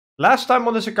Last time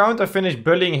on this account I finished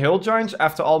bullying hill giants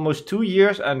after almost 2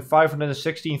 years and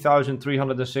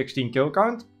 516,316 kill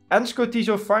count. And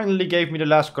Scotizo finally gave me the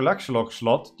last collection log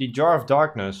slot, the Jar of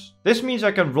Darkness. This means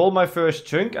I can roll my first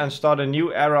chunk and start a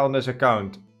new era on this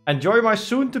account. Enjoy my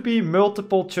soon to be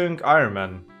multiple chunk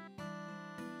Ironman.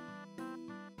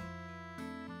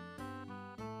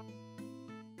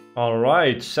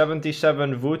 Alright,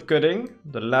 77 wood cutting,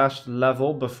 the last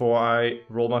level before I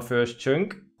roll my first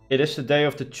chunk. It is the day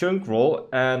of the chunk roll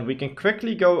and we can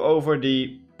quickly go over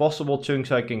the possible chunks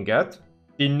I can get.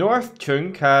 The north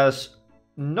chunk has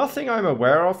nothing I'm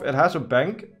aware of. It has a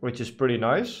bank, which is pretty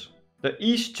nice. The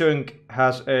east chunk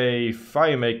has a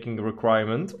fire making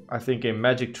requirement, I think a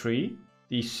magic tree.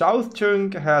 The south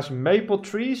chunk has maple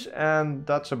trees and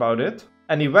that's about it.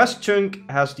 And the west chunk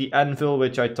has the anvil,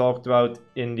 which I talked about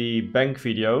in the bank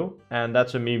video, and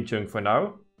that's a meme chunk for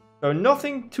now. So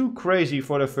nothing too crazy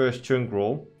for the first chunk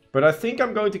roll, but I think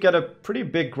I'm going to get a pretty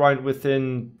big grind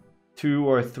within 2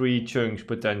 or 3 chunks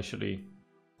potentially.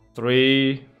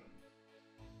 3,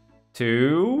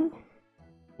 2,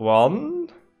 1,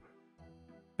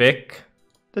 pick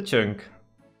the chunk.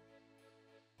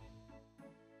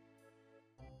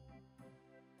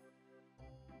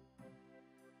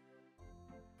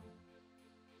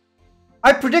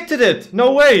 I predicted it!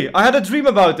 No way! I had a dream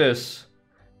about this!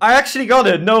 I actually got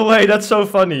it! No way, that's so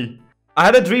funny! I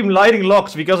had a dream lighting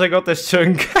locks because I got this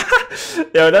chunk.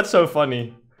 Yo, that's so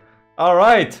funny.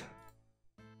 Alright.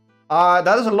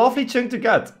 That is a lovely chunk to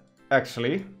get,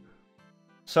 actually.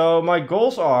 So my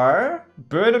goals are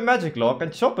burn a magic lock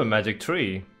and chop a magic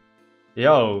tree.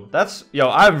 Yo,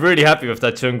 I'm really happy with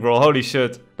that chunk roll, holy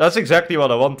shit. That's exactly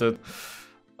what I wanted.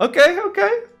 Okay.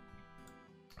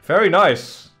 Very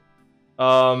nice.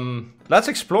 Let's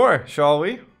explore, shall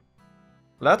we?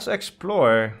 Let's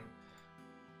explore.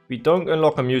 We don't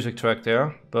unlock a music track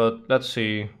there, but let's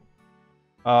see.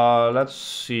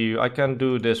 I can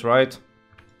do this, right?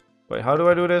 Wait, how do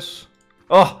I do this?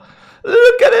 Oh,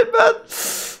 look at it, man!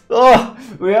 Oh,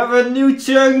 we have a new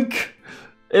chunk!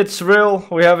 It's real,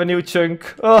 we have a new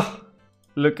chunk. Oh,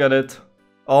 look at it.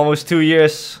 Almost 2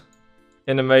 years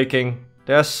in the making.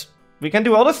 We can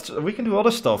do other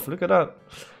stuff, look at that.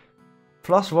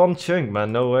 +1 chunk,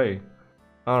 man, no way.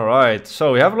 Alright,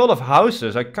 so we have a lot of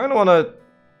houses. I kind of want to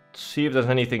see if there's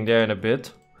anything there in a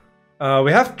bit.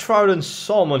 We have trout and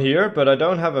salmon here, but I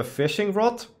don't have a fishing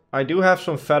rod. I do have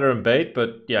some feather and bait,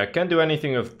 but yeah, I can't do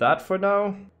anything with that for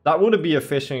now. That wouldn't be a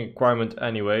fishing requirement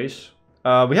anyways.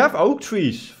 We have oak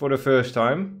trees for the first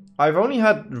time. I've only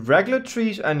had regular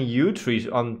trees and yew trees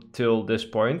until this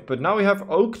point, but now we have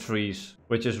oak trees,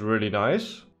 which is really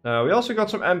nice. We also got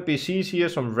some NPCs here,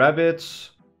 some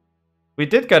rabbits. We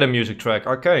did get a music track,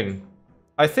 Arcane.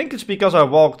 I think it's because I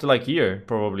walked like here,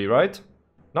 probably, right?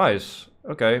 Nice.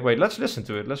 Okay, wait, let's listen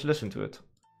to it. Let's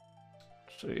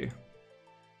see.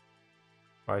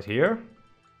 Right here.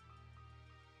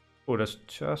 Oh, there's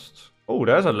chest. Oh,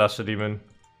 there's a lesser demon.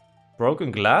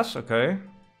 Broken glass, okay.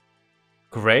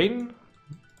 Grain?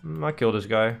 I kill this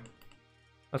guy.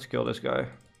 Let's kill this guy.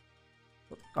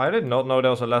 I did not know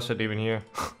there was a lesser demon here.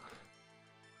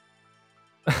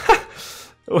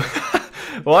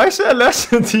 Why is there a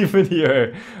lesser demon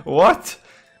here? What?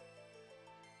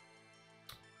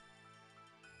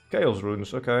 Chaos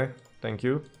runes, okay. Thank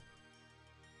you.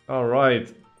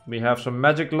 Alright, we have some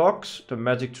magic locks. The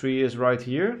magic tree is right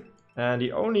here. And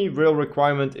the only real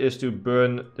requirement is to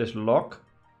burn this lock.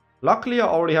 Luckily I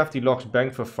already have the locks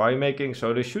banked for fire making,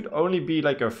 so this should only be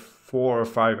like a 4 or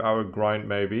 5 hour grind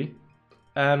maybe.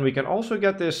 And we can also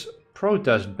get this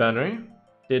protest banner.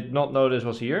 Did not know this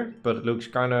was here, but it looks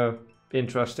kind of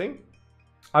interesting.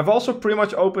 I've also pretty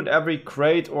much opened every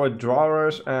crate or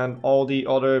drawers and all the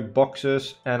other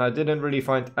boxes, and I didn't really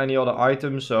find any other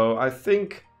items, so I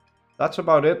think that's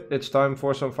about it. It's time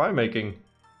for some fire making.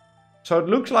 So it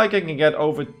looks like I can get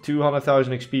over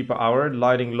 200,000 XP per hour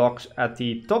lighting locks at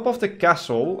the top of the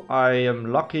castle. I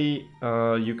am lucky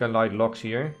you can light locks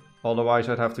here, otherwise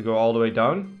I'd have to go all the way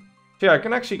down. So yeah, I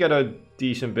can actually get a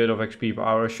decent bit of XP per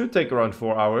hour. Should take around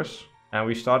 4 hours. And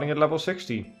we're starting at level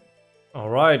 60.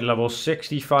 Alright, level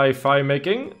 65 fire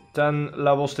making. 10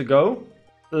 levels to go.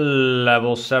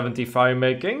 Level 70 fire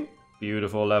making.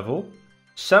 Beautiful level.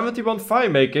 71 fire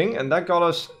making. And that got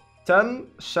us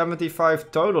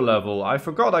 1075 total level. I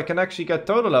forgot I can actually get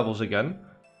total levels again.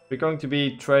 We're going to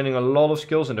be training a lot of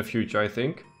skills in the future, I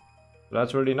think.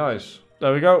 That's really nice.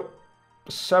 There we go.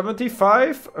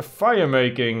 75 fire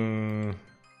making.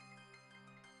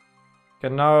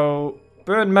 Can now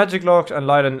burn magic logs and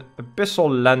light an abyssal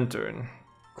lantern.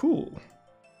 Cool.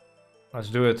 Let's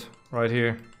do it right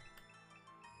here.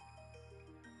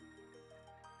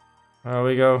 There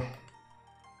we go.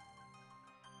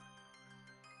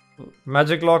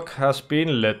 Magic lock has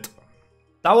been lit.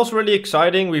 That was really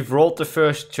exciting. We've rolled the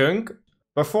first chunk.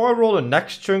 Before I roll the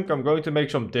next chunk, I'm going to make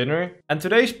some dinner. And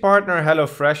today's partner,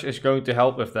 HelloFresh, is going to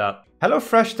help with that.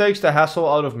 HelloFresh takes the hassle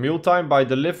out of mealtime by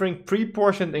delivering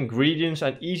pre-portioned ingredients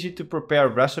and easy to prepare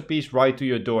recipes right to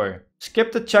your door.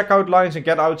 Skip the checkout lines and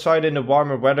get outside in the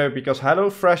warmer weather because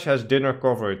HelloFresh has dinner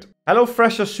covered.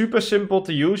 HelloFresh is super simple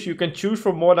to use. You can choose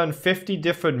from more than 50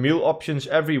 different meal options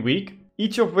every week,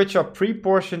 each of which are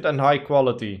pre-portioned and high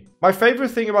quality. My favorite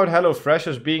thing about HelloFresh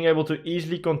is being able to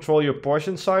easily control your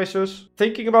portion sizes,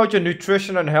 thinking about your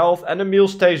nutrition and health, and the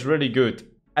meals taste really good.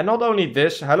 And not only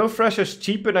this, HelloFresh is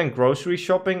cheaper than grocery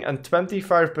shopping and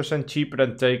 25% cheaper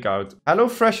than takeout.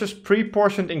 HelloFresh's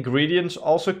pre-portioned ingredients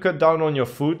also cut down on your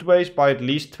food waste by at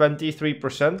least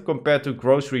 23% compared to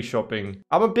grocery shopping.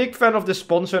 I'm a big fan of this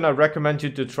sponsor and I recommend you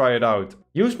to try it out.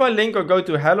 Use my link or go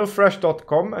to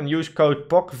hellofresh.com and use code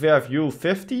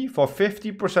POCVERFUEL50 for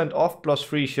 50% off plus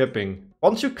free shipping.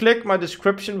 Once you click, my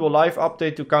description will live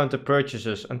update to counter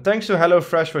purchases. And thanks to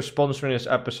HelloFresh for sponsoring this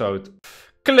episode.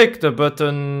 Click the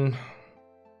button.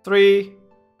 3,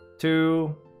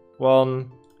 2,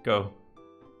 1, go.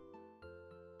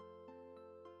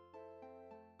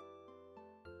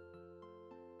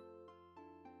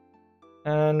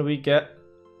 And we get...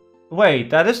 Wait,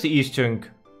 that is the east chunk.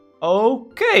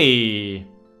 Okay.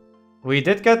 We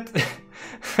did get...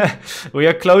 We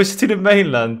are close to the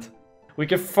mainland. We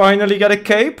can finally get a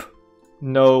cape?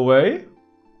 No way.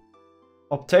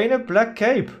 Obtain a black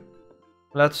cape.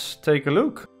 Let's take a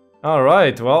look.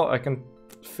 Alright, well, I can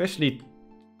officially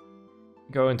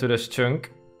go into this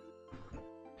chunk.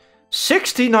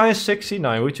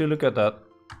 69.69, would you look at that?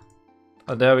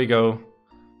 Oh, there we go.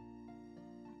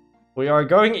 We are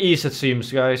going east, it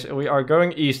seems, guys. We are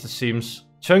going east, it seems.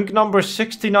 Chunk number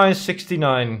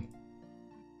 69.69.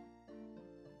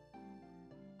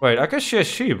 Wait, I can share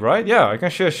sheep, right? Yeah, I can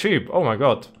share sheep. Oh my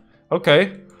god.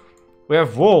 Okay. We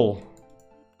have wool.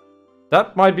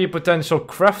 That might be a potential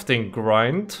crafting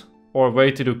grind. Or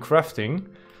way to do crafting.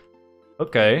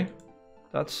 Okay.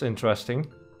 That's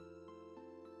interesting.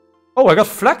 Oh, I got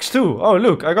flax too. Oh,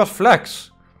 look, I got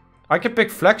flax. I can pick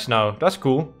flax now. That's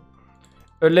cool.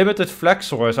 A limited flax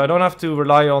source. I don't have to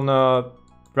rely on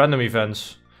random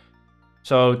events.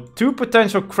 So, 2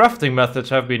 potential crafting methods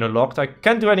have been unlocked. I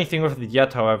can't do anything with it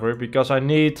yet, however, because I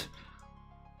need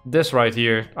this right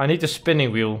here. I need the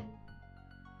spinning wheel.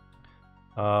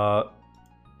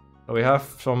 We have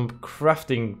some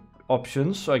crafting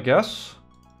options, I guess.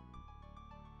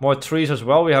 More trees as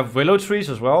well. We have willow trees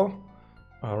as well.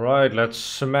 Alright, let's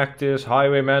smack this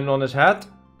highwayman on his head.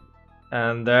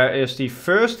 And there is the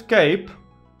first cape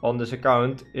on this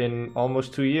account in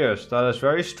almost 2 years. That is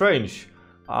very strange.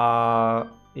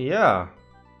 Yeah.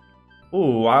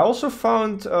 Ooh, I also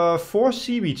found 4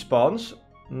 seaweed spawns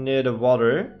near the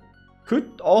water.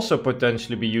 Could also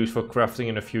potentially be used for crafting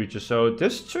in the future. So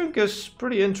this chunk is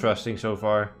pretty interesting so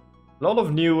far. A lot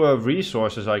of new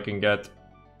resources I can get.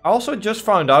 I also just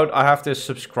found out I have this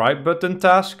subscribe button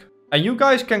task. And you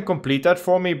guys can complete that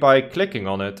for me by clicking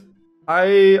on it.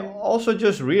 I also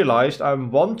just realized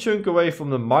I'm 1 chunk away from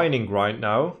the mining grind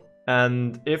now.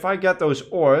 And if I get those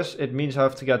ores, it means I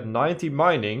have to get 90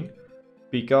 mining.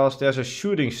 Because there's a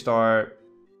shooting star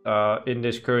in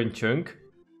this current chunk.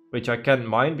 Which I can't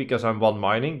mine because I'm 1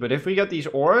 mining. But if we get these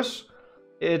ores,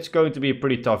 it's going to be a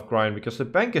pretty tough grind. Because the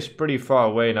bank is pretty far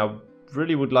away and I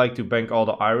really would like to bank all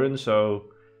the iron.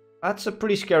 So that's a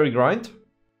pretty scary grind.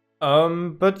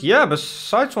 But yeah,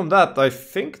 besides from that, I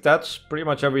think that's pretty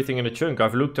much everything in the chunk.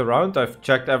 I've looked around, I've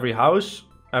checked every house,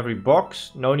 every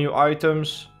box, no new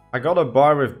items. I got a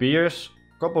bar with beers,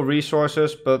 a couple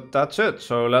resources, but that's it.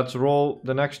 So let's roll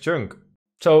the next chunk.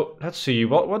 So let's see,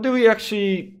 what do we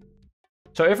actually...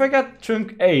 So if I get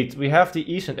chunk 8, we have the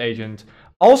Eastern Agent.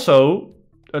 Also,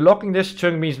 unlocking this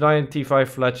chunk means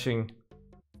 95 fletching.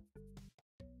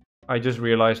 I just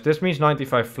realized, this means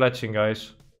 95 fletching,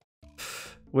 guys.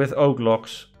 With oak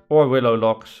locks or willow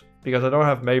locks. Because I don't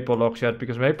have maple locks yet,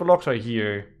 because maple locks are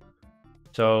here.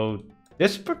 So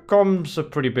this becomes a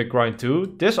pretty big grind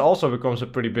too. This also becomes a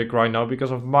pretty big grind now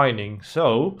because of mining.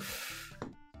 So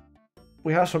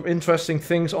we have some interesting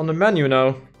things on the menu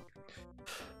now.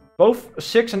 Both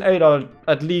 6 and 8 are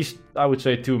at least, I would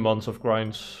say, 2 months of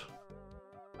grinds.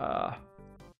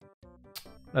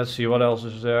 Let's see, what else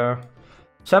is there?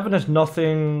 7 is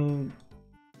nothing...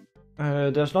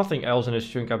 there's nothing else in this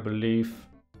chunk, I believe.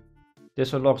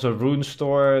 This unlocks a rune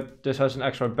store. This has an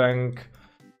extra bank.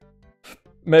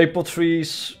 Maple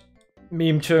trees.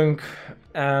 Meme chunk.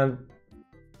 And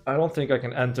I don't think I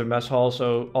can enter mess hall.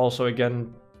 So also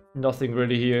again, Nothing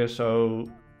really here, so...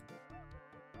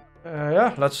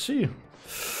 yeah, let's see.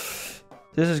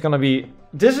 This is gonna be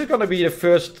the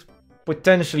first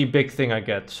potentially big thing I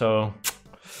get, so...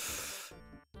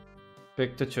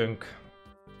 Pick the chunk.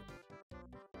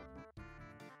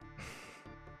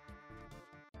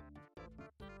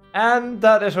 And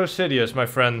that is Osidious, my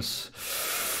friends.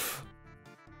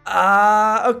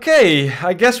 Okay,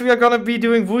 I guess we are gonna be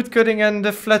doing woodcutting and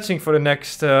fletching for the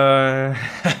next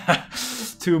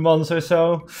 2 months or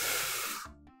so.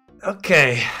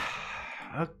 Okay.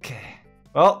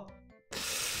 Well,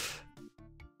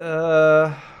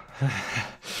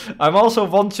 I'm also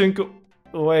 1 chunk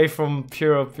away from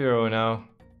Puro now.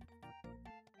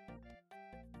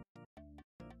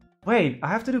 Wait, I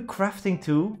have to do crafting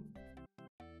too?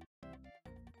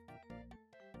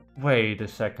 Wait a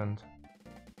second.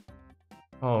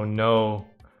 Oh no.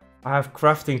 I have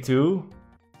crafting too?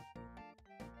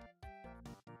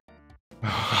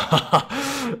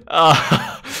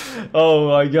 Oh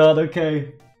my god,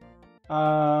 okay.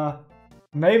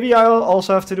 Maybe I'll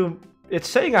also have to do... It's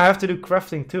saying I have to do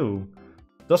crafting too.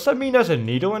 Does that mean there's a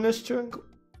needle in this chunk?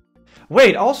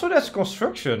 Wait, also there's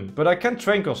construction, but I can't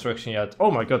train construction yet. Oh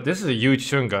my god, this is a huge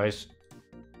chunk, guys.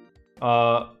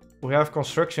 We have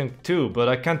construction too, but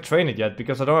I can't train it yet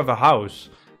because I don't have a house.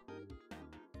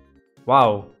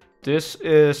 Wow, this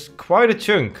is quite a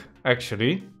chunk,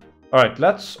 actually. Alright,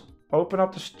 let's open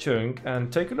up this chunk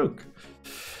and take a look.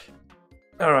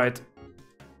 Alright.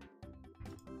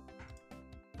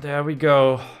 There we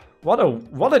go.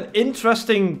 What an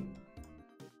interesting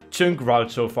chunk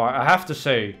route so far, I have to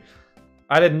say.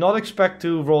 I did not expect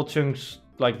to roll chunks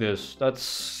like this.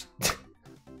 That's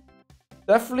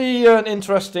definitely an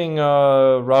interesting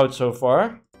route so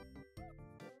far.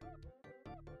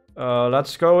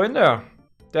 Let's go in there.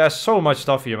 There's so much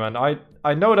stuff here, man.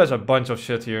 I know there's a bunch of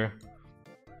shit here.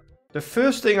 The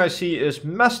first thing I see is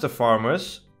Master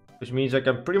Farmers, which means I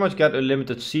can pretty much get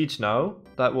unlimited seeds now.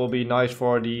 That will be nice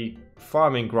for the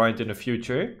farming grind in the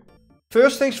future.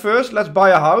 First things first, let's buy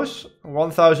a house.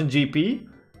 1000 GP.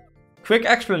 Quick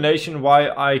explanation why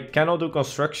I cannot do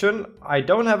construction. I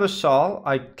don't have a saw.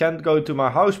 I can't go to my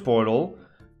house portal.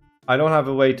 I don't have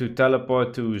a way to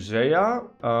teleport to Zeah.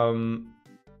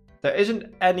 There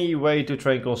isn't any way to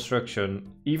train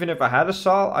construction. Even if I had a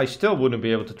saw, I still wouldn't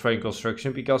be able to train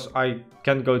construction because I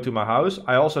can't go to my house.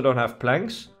 I also don't have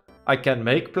planks. I can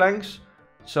make planks.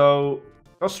 So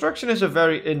construction is a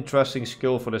very interesting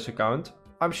skill for this account.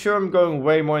 I'm sure I'm going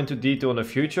way more into detail in the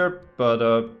future, but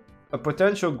a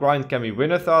potential grind can be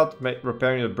Winterthought,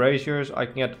 repairing the braziers. I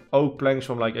can get oak planks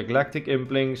from like Eclectic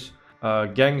Implings,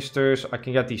 gangsters. I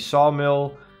can get the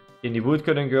sawmill in the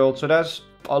woodcutting guild. So there's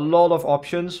a lot of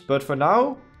options, but for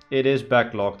now it is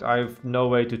backlogged. I have no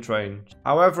way to train.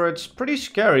 However, it's pretty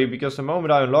scary because the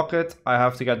moment I unlock it, I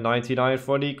have to get 99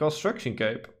 for the construction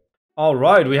cape.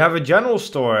 Alright, we have a general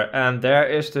store and there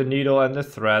is the needle and the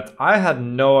thread. I had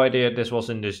no idea this was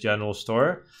in this general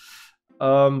store.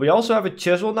 We also have a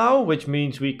chisel now, which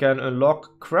means we can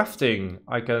unlock crafting.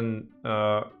 I can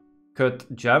cut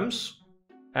gems.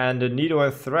 And the needle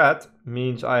and thread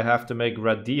means I have to make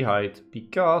red d'hide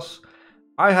because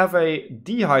I have a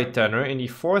d'hide tanner in the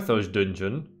Forthos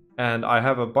dungeon. And I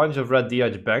have a bunch of red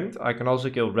d'hides banked. I can also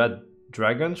kill red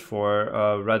dragons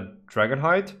for red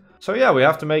dragonhide. So yeah, we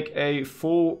have to make a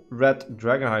full red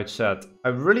dragonhide set. I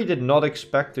really did not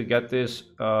expect to get this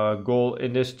goal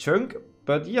in this chunk.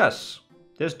 But yes,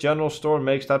 this general store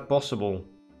makes that possible.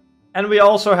 And we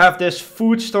also have this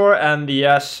food store, and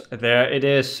yes, there it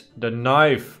is, the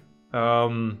knife.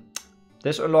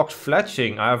 This unlocks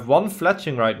fletching. I have 1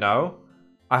 fletching right now.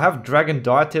 I have dragon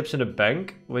dart tips in the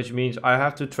bank, which means I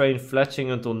have to train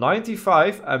fletching until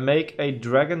 95 and make a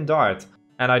dragon dart.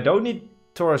 And I don't need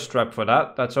Taurus trap for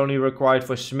that. That's only required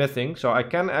for smithing, so I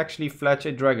can actually fletch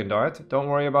a dragon dart. Don't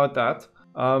worry about that.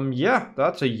 Yeah,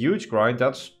 that's a huge grind.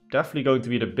 That's definitely going to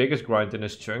be the biggest grind in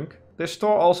this chunk. This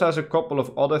store also has a couple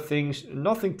of other things,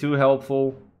 nothing too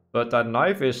helpful, but that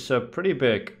knife is pretty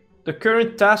big. The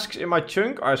current tasks in my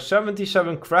chunk are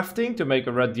 77 crafting to make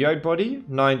a red d'hide body,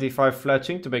 95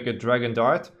 fletching to make a dragon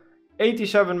dart,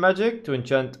 87 magic to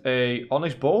enchant a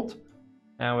onyx bolt,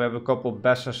 and we have a couple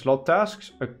best and slot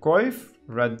tasks, a coif,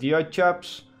 red d'hide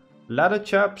chaps, ladder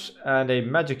chaps, and a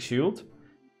magic shield.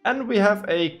 And we have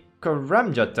a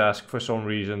Karamja task for some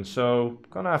reason, so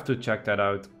gonna have to check that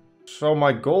out. So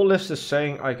my goal list is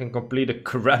saying I can complete a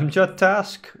Karamja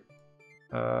task.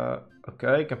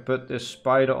 Okay, I can put this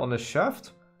spider on the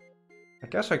shaft. I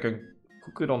guess I can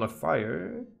cook it on a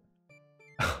fire.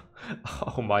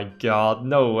 Oh my god,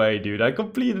 no way, dude. I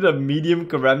completed a medium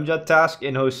Karamja task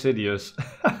in Osidious.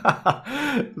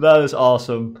 That is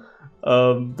awesome.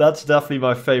 That's definitely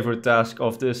my favorite task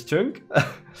of this chunk.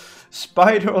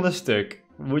 Spider on a stick.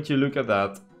 Would you look at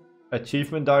that?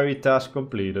 Achievement diary task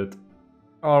completed.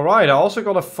 Alright, I also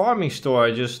got a farming store.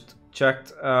 I just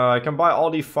checked. I can buy all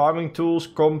the farming tools,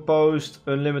 compost,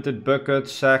 unlimited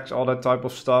buckets, sacks, all that type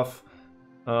of stuff.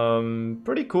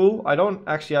 Pretty cool. I don't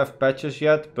actually have patches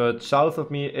yet, but south of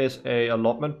me is a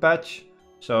allotment patch.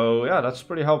 So yeah, that's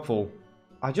pretty helpful.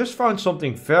 I just found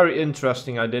something very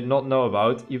interesting I did not know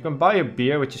about. You can buy a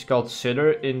beer which is called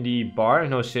Cider in the bar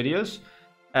in Osidious,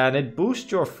 and it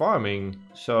boosts your farming.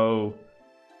 So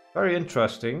very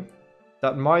interesting.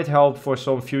 That might help for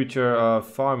some future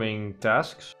farming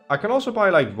tasks. I can also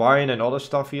buy like wine and other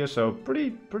stuff here, so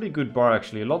pretty good bar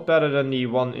actually. A lot better than the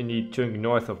one in the chunk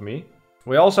north of me.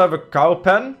 We also have a cow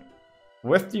pen.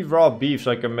 With the raw beefs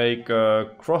I can make a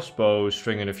crossbow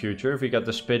string in the future if we get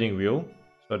the spinning wheel.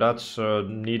 So that's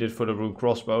needed for the rune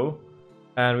crossbow.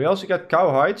 And we also get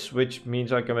cow hides, which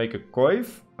means I can make a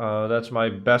coif. That's my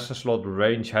best in slot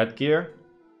range headgear.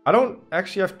 I don't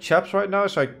actually have chaps right now,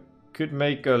 so I could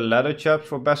make a leather chaps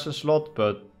for best in slot,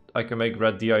 but I can make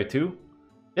red DI too.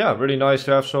 Yeah, really nice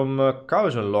to have some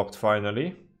cows unlocked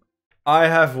finally. I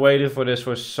have waited for this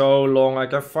for so long. I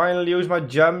can finally use my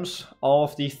gems. All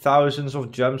of the thousands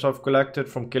of gems I've collected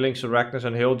from killing Sarachnis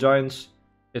and hill giants.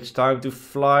 It's time to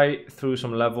fly through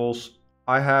some levels.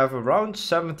 I have around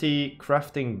 70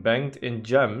 crafting banked in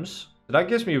gems. That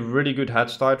gives me a really good head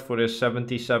start for this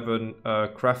 77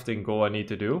 crafting goal I need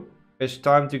to do. It's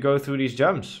time to go through these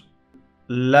gems.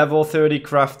 Level 30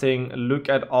 crafting. Look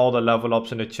at all the level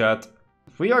ups in the chat.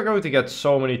 We are going to get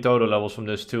so many total levels from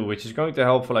this too, which is going to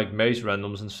help for like maze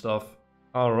randoms and stuff.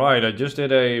 Alright, I just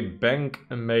did a bank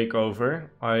makeover.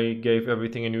 I gave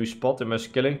everything a new spot in my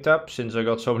skilling tab since I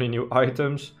got so many new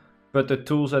items. Put the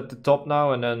tools at the top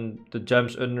now and then the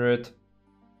gems under it.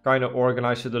 Kind of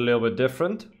organized it a little bit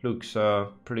different. Looks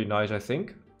pretty nice, I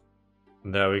think.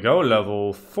 There we go,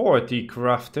 level 40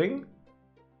 crafting.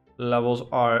 Levels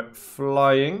are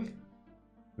flying.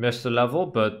 Missed a level,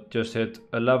 but just hit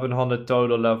 1100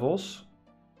 total levels.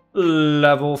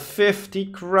 Level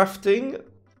 50 crafting.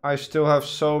 I still have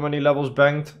so many levels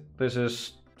banked. This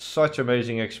is such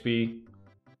amazing XP.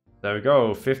 There we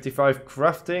go, 55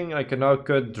 crafting. I can now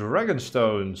cut dragon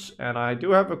stones. And I do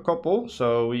have a couple,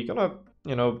 so we're gonna,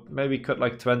 you know, maybe cut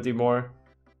like 20 more.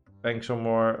 Bank some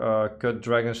more cut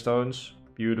dragon stones.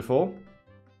 Beautiful.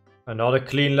 Another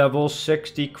clean level,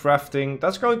 60 crafting.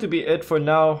 That's going to be it for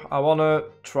now. I want to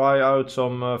try out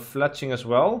some fletching as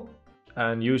well.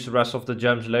 And use the rest of the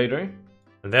gems later.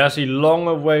 And there's the long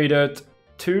awaited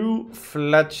 2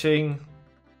 fletching.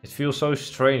 It feels so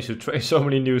strange to train so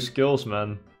many new skills,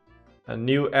 man. A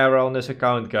new era on this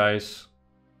account, guys.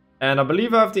 And I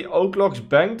believe I have the oak logs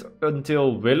banked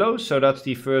until willow, so that's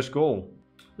the first goal.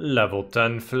 Level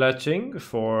 10 fletching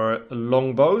for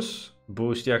longbows.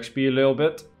 Boost the XP a little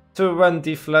bit.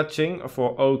 20 fletching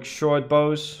for oak short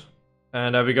bows.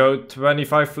 And there we go,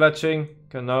 25 fletching.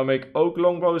 Can now make oak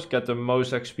longbows, get the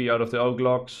most XP out of the oak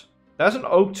logs. There's an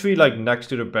oak tree like next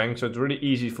to the bank, so it's really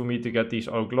easy for me to get these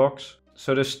oak logs.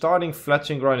 So the starting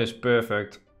fletching grind is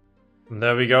perfect. And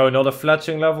there we go, another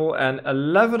fletching level and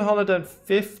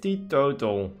 1150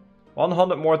 total.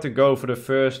 100 more to go for the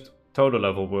first total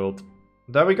level world.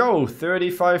 There we go,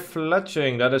 35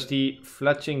 fletching. That is the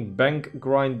fletching bank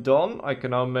grind done. I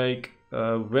can now make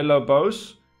willow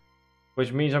bows.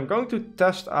 Which means I'm going to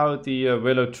test out the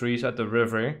willow trees at the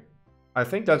river. I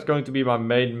think that's going to be my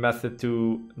main method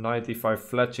to 95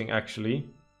 fletching actually.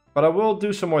 But I will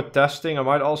do some more testing. I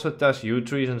might also test yew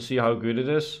trees and see how good it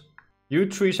is. Yew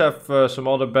trees have some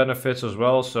other benefits as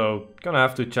well, so gonna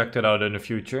have to check that out in the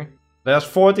future. There's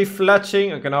 40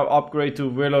 fletching. I can now upgrade to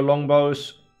willow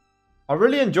longbows. I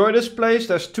really enjoy this place.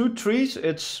 There's 2 trees.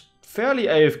 It's fairly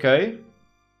AFK.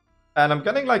 And I'm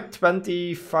getting like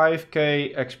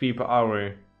 25k XP per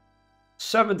hour.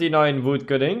 79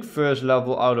 woodcutting, first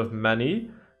level out of many.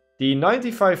 The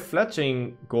 95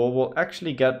 fletching goal will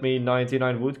actually get me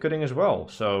 99 woodcutting as well.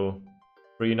 So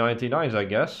 399s I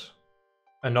guess.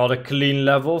 Another clean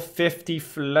level, 50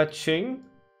 fletching.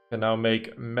 Can now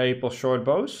make maple short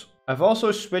bows. I've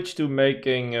also switched to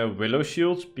making willow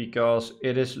shields because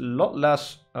it is a lot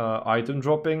less item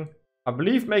dropping. I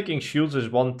believe making shields is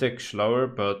 1 tick slower,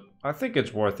 but I think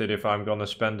it's worth it if I'm gonna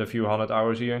spend a few hundred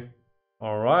hours here.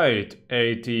 Alright,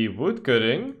 80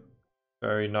 woodcutting.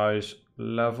 Very nice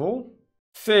level.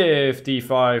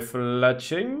 55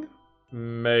 fletching.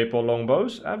 Maple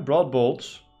longbows and broad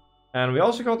bolts. And we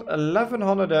also got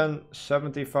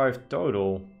 1175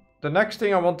 total. The next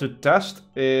thing I want to test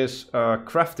is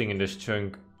crafting in this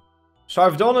chunk. So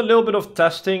I've done a little bit of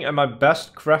testing and my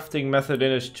best crafting method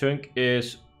in this chunk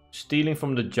is stealing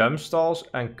from the gem stalls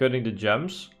and cutting the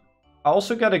gems. I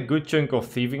also get a good chunk of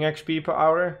thieving XP per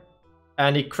hour.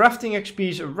 And the crafting XP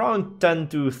is around 10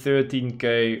 to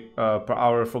 13k per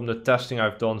hour from the testing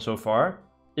I've done so far.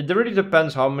 It really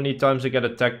depends how many times I get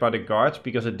attacked by the guards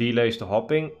because it delays the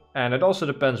hopping. And it also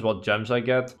depends what gems I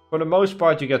get. For the most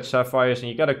part you get sapphires and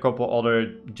you get a couple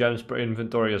other gems per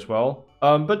inventory as well.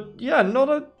 But yeah, not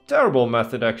a terrible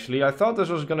method actually. I thought this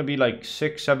was going to be like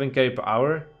 6-7k per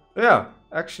hour. But yeah,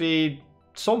 actually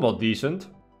somewhat decent.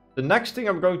 The next thing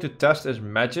I'm going to test is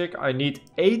magic. I need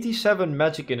 87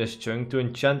 magic in this chunk to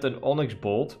enchant an onyx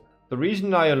bolt. The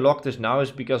reason I unlocked this now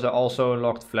is because I also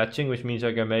unlocked fletching, which means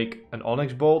I can make an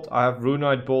onyx bolt. I have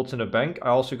runite bolts in the bank. I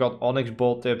also got onyx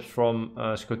bolt tips from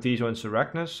Scotizo and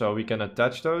Seracnus, so we can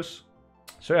attach those.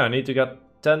 So yeah, I need to get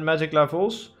 10 magic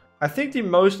levels. I think the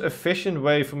most efficient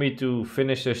way for me to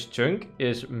finish this chunk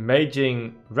is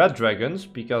maging red dragons,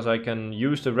 because I can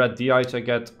use the red deites I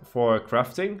get for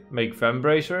crafting, make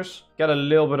vambracers, get a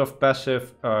little bit of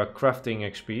passive crafting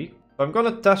XP. So I'm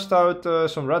gonna test out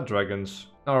some red dragons.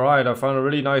 Alright, I found a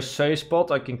really nice safe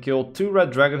spot. I can kill 2 red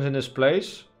dragons in this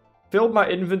place. Filled my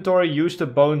inventory, used the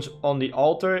bones on the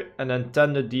altar, and then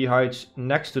tend the deites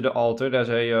next to the altar. There's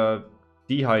a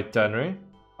deite tannery.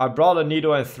 I brought a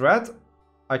needle and thread.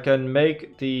 I can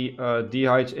make the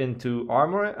deites into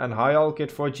armor and high al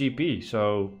kit for GP.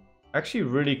 So actually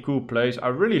really cool place. I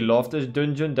really love this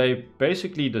dungeon. They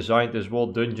basically designed this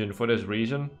whole dungeon for this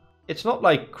reason. It's not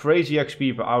like crazy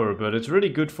XP per hour, but it's really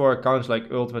good for accounts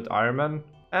like Ultimate Ironman.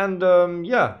 And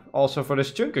yeah, also for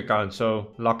this chunk account,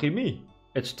 so lucky me.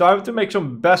 It's time to make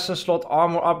some best in slot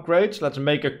armor upgrades. Let's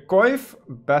make a coif,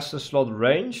 best in slot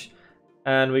range.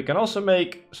 And we can also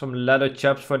make some leather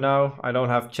chaps for now. I don't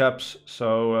have chaps,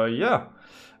 so yeah.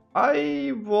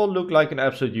 I will look like an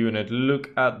absolute unit. Look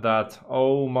at that.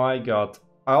 Oh my god.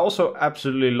 I also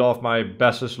absolutely love my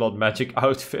best in slot magic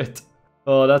outfit.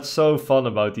 Oh, that's so fun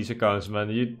about these accounts, man.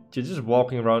 You're just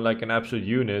walking around like an absolute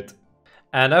unit.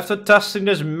 And after testing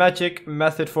this magic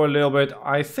method for a little bit,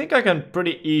 I think I can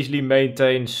pretty easily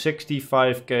maintain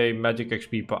 65k magic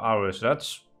XP per hour. So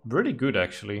that's really good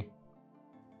actually.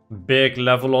 Big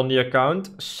level on the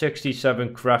account,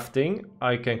 67 crafting.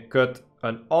 I can cut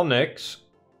an onyx.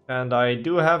 And I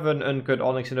do have an uncut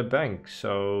onyx in the bank.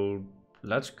 So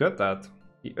let's cut that.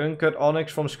 The uncut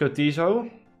onyx from Scotizo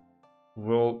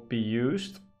will be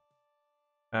used.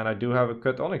 And I do have a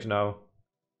cut onyx now.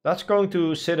 That's going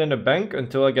to sit in the bank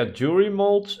until I get jewelry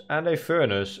molds and a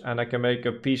furnace. And I can make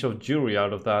a piece of jewelry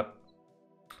out of that.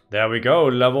 There we go,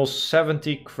 level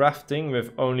 70 crafting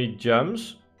with only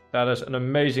gems. That is an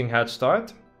amazing head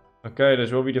start. Okay,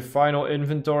 this will be the final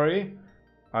inventory.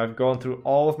 I've gone through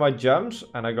all of my gems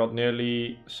and I got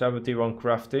nearly 71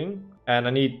 crafting. And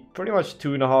I need pretty much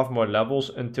 2.5 more levels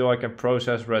until I can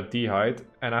process red dehyde.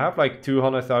 And I have like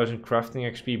 200,000 crafting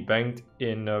XP banked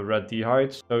in red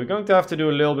dehydes. So we're going to have to do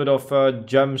a little bit of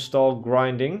gem stall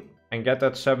grinding. And get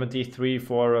that 73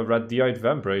 for red dehyde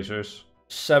vambracers.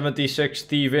 76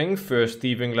 thieving, first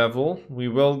thieving level. We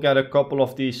will get a couple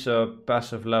of these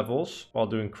passive levels while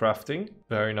doing crafting.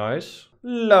 Very nice.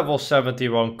 Level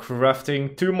 71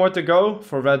 crafting. 2 more to go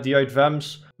for red dehyde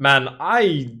vams. Man,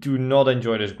 I do not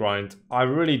enjoy this grind. I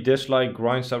really dislike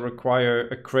grinds that require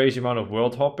a crazy amount of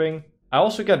world hopping. I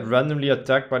also get randomly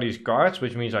attacked by these guards,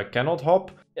 which means I cannot hop.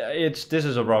 This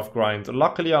is a rough grind.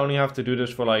 Luckily, I only have to do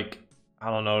this for like, I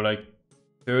don't know, like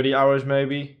 30 hours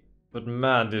maybe. But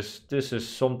man, this is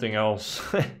something else.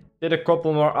 Did a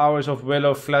couple more hours of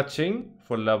willow fletching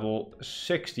for level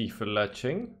 60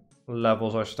 fletching.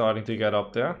 Levels are starting to get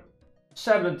up there.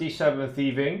 77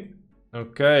 thieving.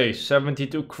 Okay,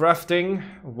 72 crafting.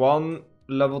 1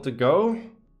 level to go.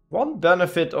 One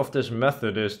benefit of this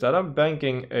method is that I'm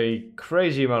banking a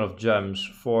crazy amount of gems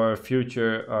for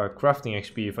future crafting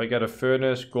XP. If I get a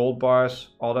furnace, gold bars,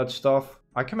 all that stuff,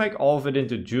 I can make all of it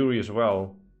into jewelry as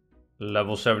well.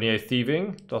 Level 78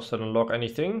 thieving. Does that unlock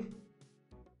anything?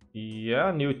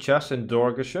 Yeah, new chest in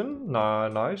Dorgeshen.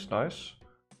 Nice, nice.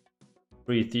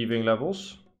 3 thieving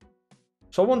levels.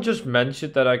 Someone just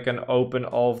mentioned that I can open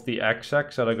all of the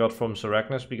XX that I got from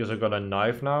Seracnus because I got a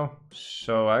knife now.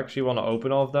 So I actually want to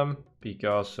open all of them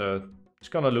because it's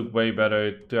gonna look way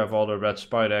better to have all the red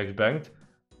spider eggs banked.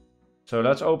 So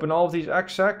let's open all of these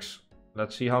XX.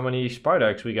 Let's see how many spider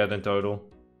eggs we get in total.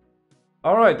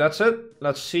 Alright, that's it.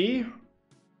 Let's see.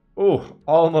 Oh,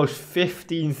 almost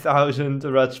 15,000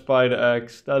 red spider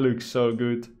eggs. That looks so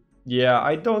good. Yeah,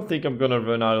 I don't think I'm gonna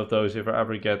run out of those if I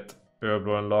ever get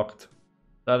Herbal unlocked.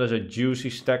 That is a juicy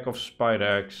stack of spider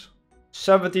eggs.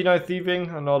 79 thieving,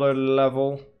 another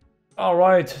level.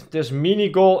 Alright, this mini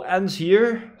goal ends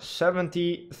here.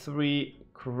 73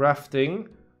 crafting.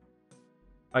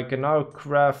 I can now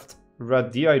craft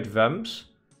red dehyde vamps.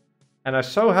 And I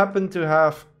so happen to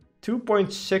have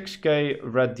 2.6k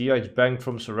red dehyde banked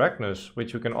from Sarachnos,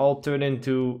 which we can all turn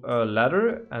into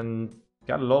leather and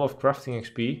get a lot of crafting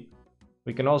XP.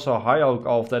 We can also high alch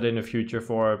all of that in the future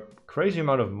for a crazy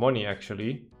amount of money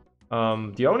actually.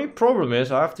 The only problem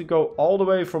is I have to go all the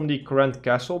way from the Kourend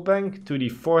Castle bank to the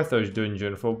Forthos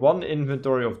dungeon for one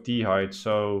inventory of dehyde.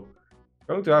 So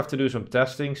I'm going to have to do some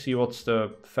testing, see what's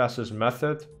the fastest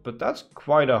method, but that's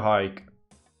quite a hike.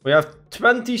 We have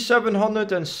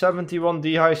 2771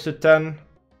 dehydes to 10.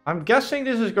 I'm guessing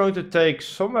this is going to take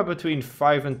somewhere between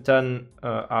 5 and 10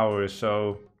 hours,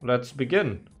 so let's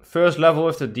begin. First level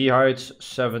with the dehydes,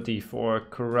 74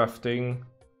 crafting.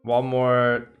 One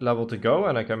more level to go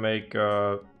and I can make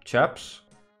chaps.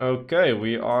 Okay,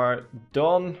 we are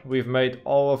done. We've made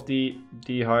all of the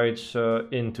dehydes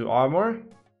into armor.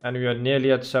 And we are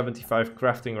nearly at 75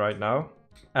 crafting right now.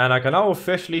 And I can now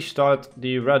officially start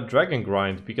the red dragon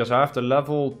grind. Because I have the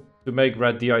level to make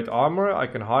red dehyde armor. I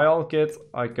can high alch it.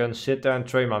 I can sit there and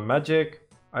train my magic.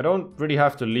 I don't really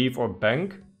have to leave or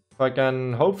bank. I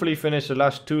can hopefully finish the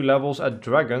last 2 levels at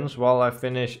dragons while I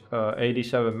finish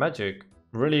 87 magic.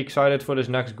 Really excited for this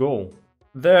next goal.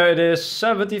 There it is,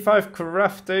 75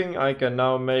 crafting. I can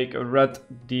now make a red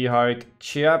dehyde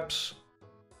chaps.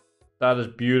 That is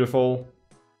beautiful.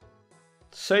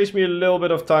 Saves me a little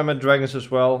bit of time at dragons as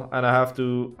well. And I have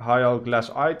to high alch less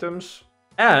items.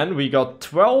 And we got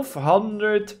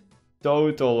 1200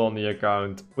 total on the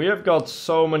account. We have got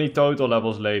so many total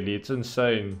levels lately, it's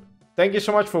insane. Thank you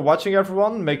so much for watching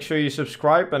everyone. Make sure you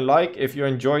subscribe and like if you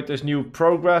enjoyed this new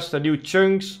progress, the new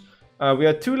chunks. We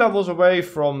are 2 levels away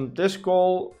from this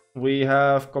goal. We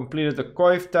have completed the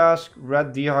Koiv task,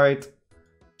 red dehyde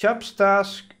chaps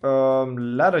task,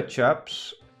 leather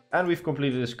chaps, and we've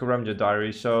completed this Karamja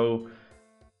diary. So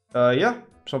yeah,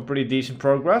 some pretty decent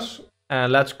progress.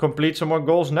 And let's complete some more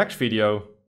goals next video.